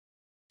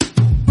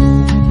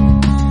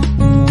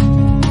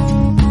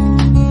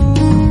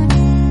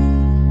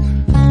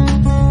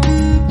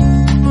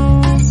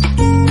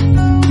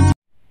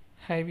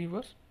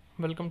viewers,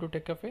 welcome to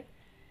Tech Cafe.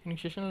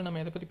 இன்னைக்கு செஷனில் நம்ம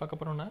எதை பற்றி பார்க்க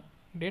போகிறோம்னா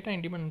டேட்டா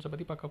இண்டிபெண்டன்ஸை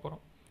பற்றி பார்க்க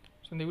போகிறோம்.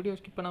 ஸோ இந்த வீடியோ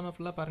ஸ்கிப் பண்ணாமல்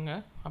ஃபுல்லாக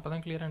பாருங்கள், அப்போ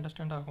தான் கிளியராக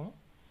அண்டர்ஸ்டாண்ட் ஆகும்.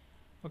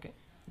 ஓகே,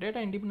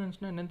 டேட்டா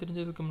இண்டிபெண்டன்ஸ்னால் என்னென்னு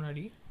தெரிஞ்சதுக்கு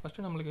முன்னாடி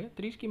ஃபஸ்ட்டு நம்மளுக்கு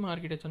 3 ஸ்கீமா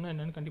ஆர்கிடெக்சர்னால்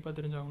என்னென்னு கண்டிப்பாக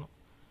தெரிஞ்சாகணும்.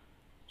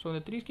 ஸோ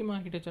இந்த 3 ஸ்கீமா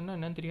ஆர்கிடெக்சர்னால்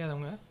என்னென்னு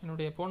தெரியாதவங்க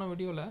என்னுடைய போன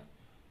வீடியோவில்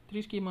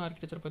 3 ஸ்கீமா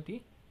ஆர்கிடெக்சர் பற்றி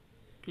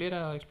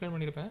கிளியராக எக்ஸ்பிளைன்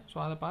பண்ணியிருப்பேன். ஸோ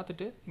அதை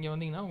பார்த்துட்டு இங்கே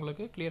வந்தீங்கன்னா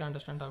உங்களுக்கு கிளியராக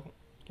அண்டர்ஸ்டாண்ட் ஆகும்.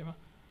 ஓகேவா?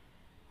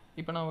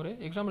 இப்போ நான் ஒரு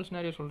எக்ஸாம்பிள்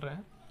சினாரியோ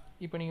சொல்கிறேன்.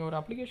 இப்போ நீங்கள் ஒரு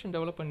அப்ளிகேஷன்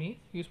டெவலப் பண்ணி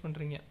யூஸ்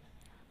பண்ணுறீங்க.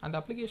 அந்த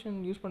அப்ளிகேஷன்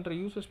யூஸ் பண்ணுற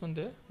யூசர்ஸ்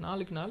வந்து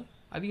நாளுக்கு நாள்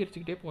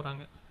அதிகரிச்சுக்கிட்டே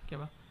போகிறாங்க.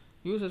 ஓகேவா?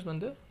 யூசர்ஸ்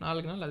வந்து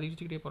நாளுக்கு நாள்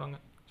அதிகரிச்சுக்கிட்டே போகிறாங்க.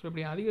 ஸோ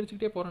இப்படி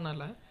அதிகரிச்சுக்கிட்டே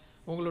போகிறனால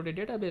உங்களுடைய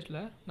டேட்டா பேஸில்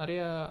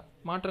நிறையா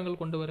மாற்றங்கள்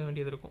கொண்டு வர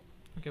வேண்டியது இருக்கும்.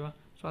 ஓகேவா?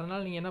 ஸோ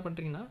அதனால் நீங்கள் என்ன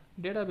பண்ணுறீங்கன்னா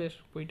டேட்டா பேஸ்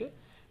போயிட்டு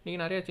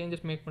நீங்கள் நிறையா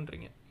சேஞ்சஸ் மேக்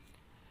பண்ணுறீங்க.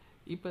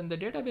 இப்போ இந்த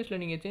டேட்டா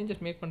பேஸில் நீங்கள்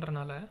சேஞ்சஸ் மேக்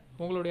பண்ணுறனால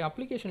உங்களுடைய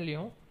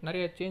அப்ளிகேஷன்லேயும்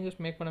நிறைய சேஞ்சஸ்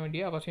மேக் பண்ண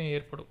வேண்டிய அவசியம்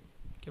ஏற்படும்.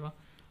 ஓகேவா?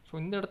 ஸோ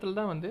இந்த இடத்துல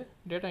தான் வந்து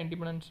டேட்டா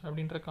இண்டிபெண்டன்ஸ்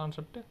அப்படின்ற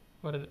கான்செப்ட்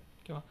வருது.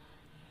 ஓகேவா?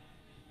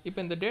 இப்போ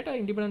இந்த டேட்டா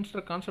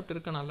இண்டிபெண்டன்ஸ்ன்ற கான்செப்ட்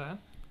இருக்கனால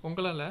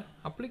உங்களால்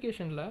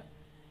அப்ளிகேஷனில்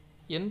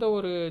எந்த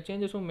ஒரு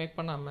சேஞ்சஸும் மேக்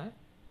பண்ணாமல்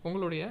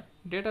உங்களுடைய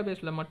டேட்டா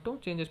பேஸில் மட்டும்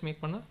சேஞ்சஸ்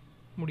மேக் பண்ண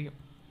முடியும்.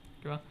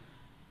 ஓகேவா?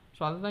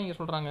 ஸோ அதுதான் இங்கே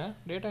சொல்கிறாங்க,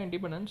 data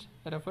independence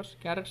refers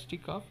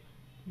characteristic of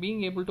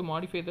being able to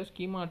modify the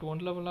schema at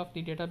one level of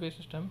the data base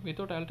system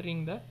without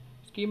altering the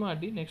schema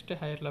at the next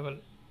higher level.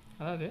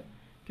 அதாவது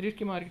 3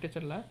 schema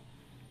ஆர்கிடெக்சரில்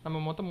நம்ம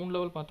மொத்தம் 3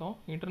 level பார்த்தோம்.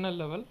 Internal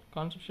level,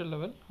 conceptual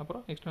level,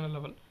 அப்புறம் external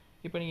level.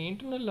 இப்போ நீங்கள்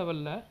internal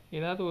லெவலில்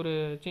ஏதாவது ஒரு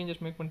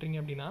சேஞ்சஸ் மேக் பண்ணுறீங்க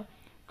அப்படின்னா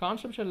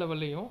கான்செப்ஷுவல்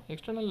லெவல்லையும்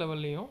எக்ஸ்டர்னல்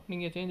லெவல்லையும்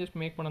நீங்கள் சேஞ்சஸ்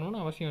மேக் பண்ணணும்னு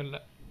அவசியம் இல்லை.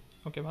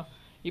 ஓகேவா?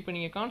 இப்போ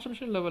நீங்கள்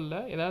கான்செப்ஷுவல் லெவலில்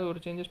ஏதாவது ஒரு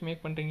சேஞ்சஸ்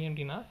மேக் பண்ணுறீங்க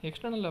அப்படின்னா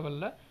எக்ஸ்டர்னல்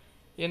லெவலில்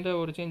எந்த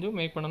ஒரு சேஞ்சும்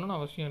மேக் பண்ணணும்னு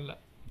அவசியம் இல்லை.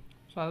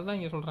 ஸோ அதை தான்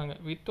இங்கே சொல்கிறாங்க,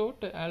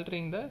 without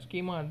altering the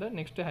schema at the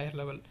next higher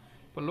level.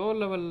 இப்போ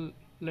லோவர்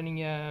லெவலில்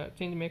நீங்கள்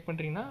சேஞ்ச் மேக்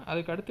பண்ணுறீங்கன்னா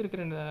அதுக்கு அடுத்து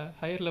இருக்கிற இந்த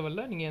ஹையர்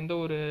லெவலில் நீங்கள் எந்த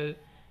ஒரு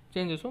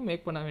சேஞ்சஸும்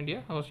மேக் பண்ண வேண்டிய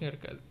அவசியம்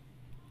இருக்காது.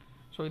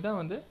 ஸோ இதான்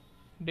வந்து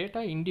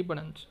டேட்டா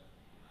இண்டிபெண்டன்ஸ்.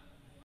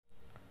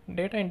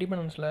 டேட்டா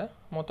இண்டிபெண்டன்ஸில்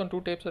மொத்தம் 2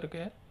 டைப்ஸ்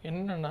இருக்குது.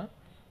 என்னென்னா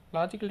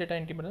லாஜிக்கல் டேட்டா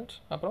இண்டிபெண்டன்ஸ்,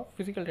 அப்புறம்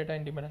ஃபிசிக்கல் டேட்டா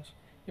இண்டிபெண்டன்ஸ்.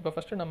 இப்போ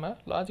ஃபஸ்ட்டு நம்ம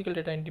லாஜிக்கல்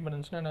டேட்டா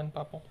இண்டிபெண்டன்ஸ்னால் என்னென்னு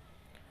பார்ப்போம்.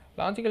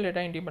 Logical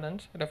data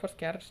independence refers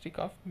characteristic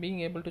of being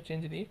able to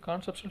change the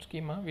conceptual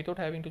schema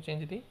without having to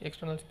change the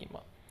external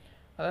schema.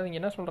 அதாவது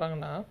இங்கே என்ன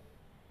சொல்கிறாங்கன்னா,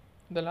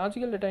 இந்த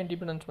லாஜிக்கல் டேட்டா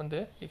இண்டிபெண்டன்ஸ்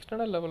வந்து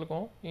எக்ஸ்டர்னல்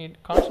லெவலுக்கும்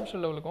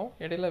கான்செப்ஷுவல் லெவலுக்கும்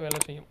இடையில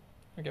வேலை செய்யும்.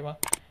 ஓகேவா?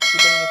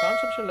 இப்போ நீங்கள்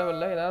கான்செப்ஷுவல்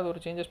லெவலில் ஏதாவது ஒரு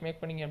சேஞ்சஸ் மேக்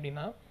பண்ணிங்க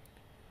அப்படின்னா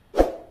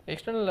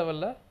எக்ஸ்டர்னல்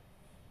லெவலில்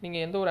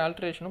நீங்கள் எந்த ஒரு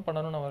ஆல்ட்ரேஷனும்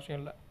பண்ணணும்னு அவசியம்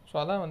இல்லை. ஸோ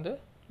அதான் வந்து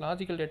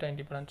லாஜிக்கல் டேட்டா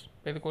இண்டிபெண்டன்ஸ்.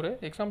 இப்போ இதுக்கு ஒரு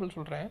எக்ஸாம்பிள்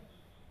சொல்கிறேன்.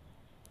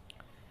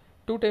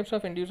 2 டைப்ஸ்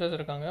ஆஃப் எண்ட் யூசர்ஸ்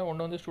இருக்காங்க.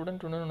 ஒன்று வந்து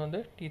ஸ்டூடெண்ட், இன்னொன்று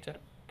வந்து டீச்சர்.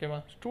 ஓகேவா?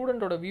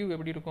 ஸ்டூடெண்ட்டோட வியூ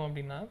எப்படி இருக்கும்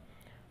அப்படின்னா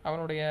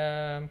அவனுடைய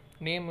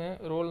நேமு,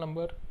 ரோல்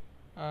நம்பர்,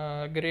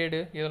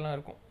 கிரேடு இதெல்லாம்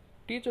இருக்கும்.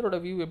 டீச்சரோட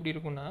வியூ எப்படி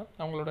இருக்குன்னா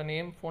அவங்களோட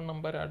நேம், ஃபோன்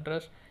நம்பர்,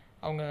 அட்ரஸ்,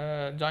 அவங்க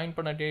ஜாயின்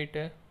பண்ண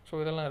டேட்டு, ஸோ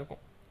இதெல்லாம்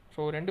இருக்கும்.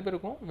 ஸோ 2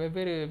 பேருக்கும்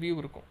வெவ்வேறு வியூ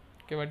இருக்கும்.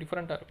 ஓகேவா?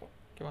 டிஃப்ரெண்ட்டாக இருக்கும்.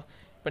 ஓகேவா?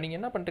 இப்போ நீங்கள்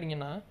என்ன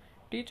பண்ணுறீங்கன்னா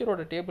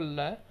டீச்சரோட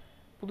டேபிளில்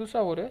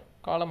புதுசாக ஒரு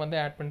காலம் வந்து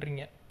ஆட்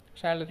பண்ணுறீங்க,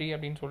 சேலரி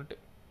அப்படின்னு சொல்லிட்டு.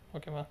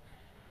 ஓகேவா?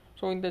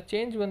 ஸோ இந்த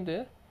சேஞ்ச் வந்து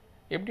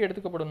எப்படி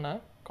எடுத்துக்கப்படும்னா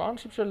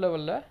கான்செப்ஷுவல்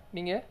லெவலில்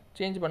நீங்கள்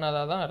சேஞ்ச்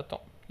பண்ணாதான் தான்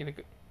அர்த்தம்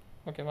இதுக்கு.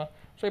 ஓகேவா?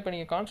 ஸோ இப்போ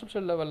நீங்கள்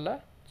கான்செப்ஷுவல் லெவலில்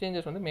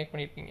சேஞ்சஸ் வந்து மேக்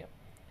பண்ணியிருக்கீங்க.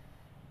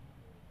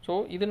 ஸோ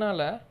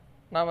இதனால்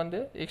நான் வந்து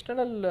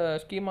எக்ஸ்டர்னல்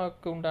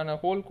ஸ்கீமாவுக்கு உண்டான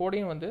ஹோல்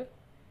கோடையும் வந்து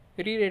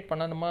ரீரைட்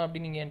பண்ணணுமா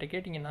அப்படின்னு நீங்கள் என்கிட்ட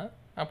கேட்டிங்கன்னா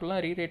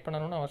அப்படிலாம் ரீரைட்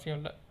பண்ணணும்னு அவசியம்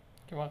இல்லை.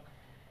 ஓகேவா?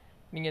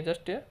 நீங்கள்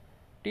ஜஸ்ட்டு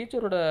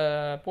டீச்சரோட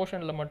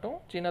போர்ஷனில் மட்டும்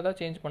சின்னதாக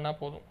சேஞ்ச் பண்ணால்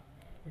போதும்.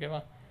 ஓகேவா?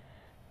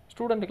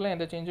 ஸ்டூடெண்ட்டுக்கெலாம்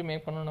எந்த சேஞ்சும்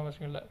மேக் பண்ணணும்னு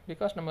அவசியம் இல்லை.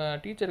 பிகாஸ் நம்ம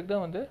டீச்சருக்கு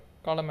தான் வந்து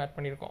காலம் ஆட்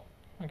பண்ணியிருக்கோம்.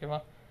 ஓகேவா?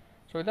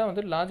 ஸோ இதான்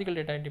வந்து லாஜிக்கல்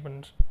டேட்டா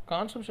இண்டிபெண்டன்ஸ்.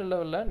 கான்செப்ஷுவல்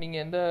லெவலில்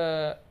நீங்கள் எந்த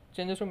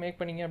சேஞ்சஸும் மேக்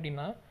பண்ணீங்க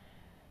அப்படின்னா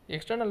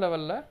எக்ஸ்டர்னல்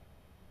லெவலில்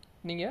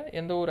நீங்கள்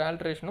எந்த ஒரு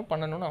ஆல்ட்ரேஷனும்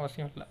பண்ணணும்னு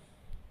அவசியம் இல்லை.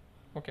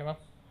 ஓகேவா?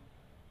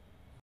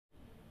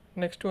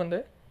 நெக்ஸ்ட் வந்து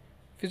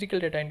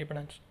physical data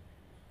independence.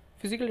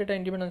 Physical data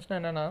இண்டிபெண்டன்ஸ்னால்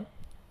என்னென்னா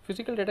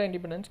physical data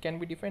independence can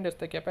be defined as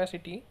the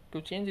capacity to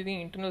change the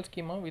internal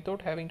schema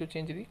without having to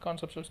change the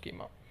conceptual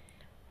schema.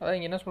 அதாவது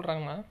இங்கே என்ன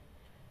சொல்கிறாங்கன்னா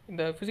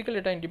இந்த ஃபிசிக்கல்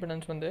டேட்டா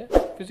இண்டிபெண்டன்ஸ் வந்து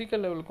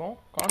ஃபிசிக்கல் லெவலுக்கும்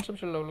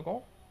கான்செப்ஷுவல்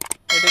லெவலுக்கும்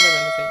இடையில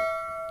வேலை செய்யும்.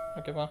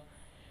 ஓகேவா?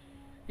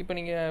 இப்போ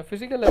நீங்கள்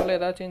ஃபிசிக்கல் லெவலில்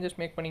ஏதாவது சேஞ்சஸ்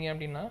மேக் பண்ணிங்க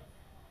அப்படின்னா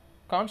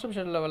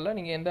கான்செப்ஷுவல் லெவலில்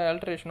நீங்கள் எந்த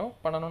ஆல்ட்ரேஷனும்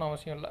பண்ணணும்னு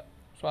அவசியம் இல்லை.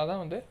 ஸோ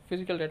அதான் வந்து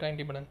ஃபிசிக்கல் டேட்டா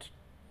இண்டிபெண்டன்ஸ்.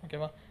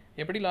 ஓகேவா?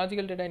 எப்படி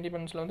லாஜிக்கல் டேட்டா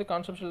இண்டிபெண்டன்ஸில் வந்து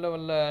கான்செப்ஷுவல்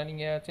லெவலில்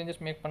நீங்கள்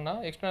சேஞ்சஸ் மேக் பண்ணால்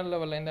எக்ஸ்டர்னல்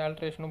லெவலில் எந்த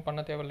ஆல்ட்ரேஷனும் பண்ண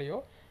தேவையில்லையோ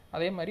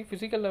அதே மாதிரி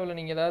ஃபிசிக்கல் லெவலில்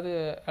நீங்கள் ஏதாவது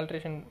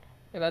ஆல்ட்ரேஷன்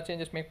ஏதாவது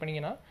சேஞ்சஸ் மேக்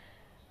பண்ணிங்கன்னா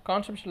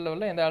கான்செப்ஷுவல்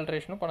லெவலில் எந்த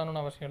ஆல்ட்ரேஷனும்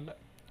பண்ணணும்னு அவசியம் இல்லை.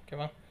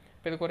 ஓகேவா?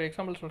 இப்போ இதுக்கு ஒரு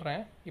எக்ஸாம்பிள்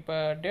சொல்கிறேன். இப்போ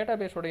டேட்டா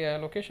பேஸோடைய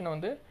லொக்கேஷனை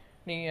வந்து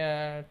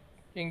நீங்கள்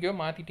எங்கேயோ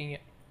மாற்றிட்டீங்க.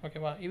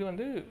 ஓகேவா? இது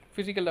வந்து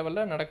ஃபிசிக்கல்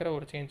லெவலில் நடக்கிற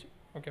ஒரு சேஞ்ச்.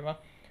 ஓகேவா?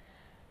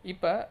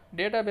 இப்போ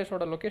டேட்டா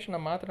பேஸோட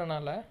லொக்கேஷனை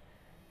மாற்றுறதுனால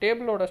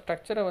டேபிளோட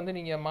ஸ்ட்ரக்சரை வந்து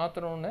நீங்கள்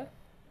மாற்றணுன்னு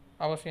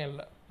அவசியம்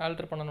இல்லை,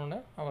 ஆல்ட்ரு பண்ணணுன்னு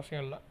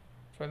அவசியம் இல்லை.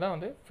 ஸோ இதான்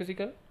வந்து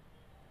ஃபிசிக்கல்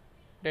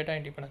டேட்டா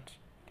இண்டிபெண்டன்ஸ்.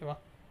 ஓகேவா?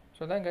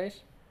 ஸோ தான் guys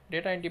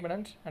data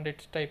independence and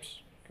it's types.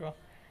 ஓகேவா?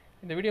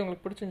 இந்த வீடியோ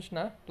உங்களுக்கு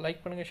பிடிச்சிருந்துச்சுன்னா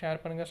லைக் பண்ணுங்கள்,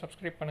 ஷேர் பண்ணுங்கள்,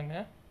 சப்ஸ்கிரைப்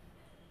பண்ணுங்கள்.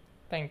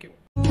 தேங்க்யூ.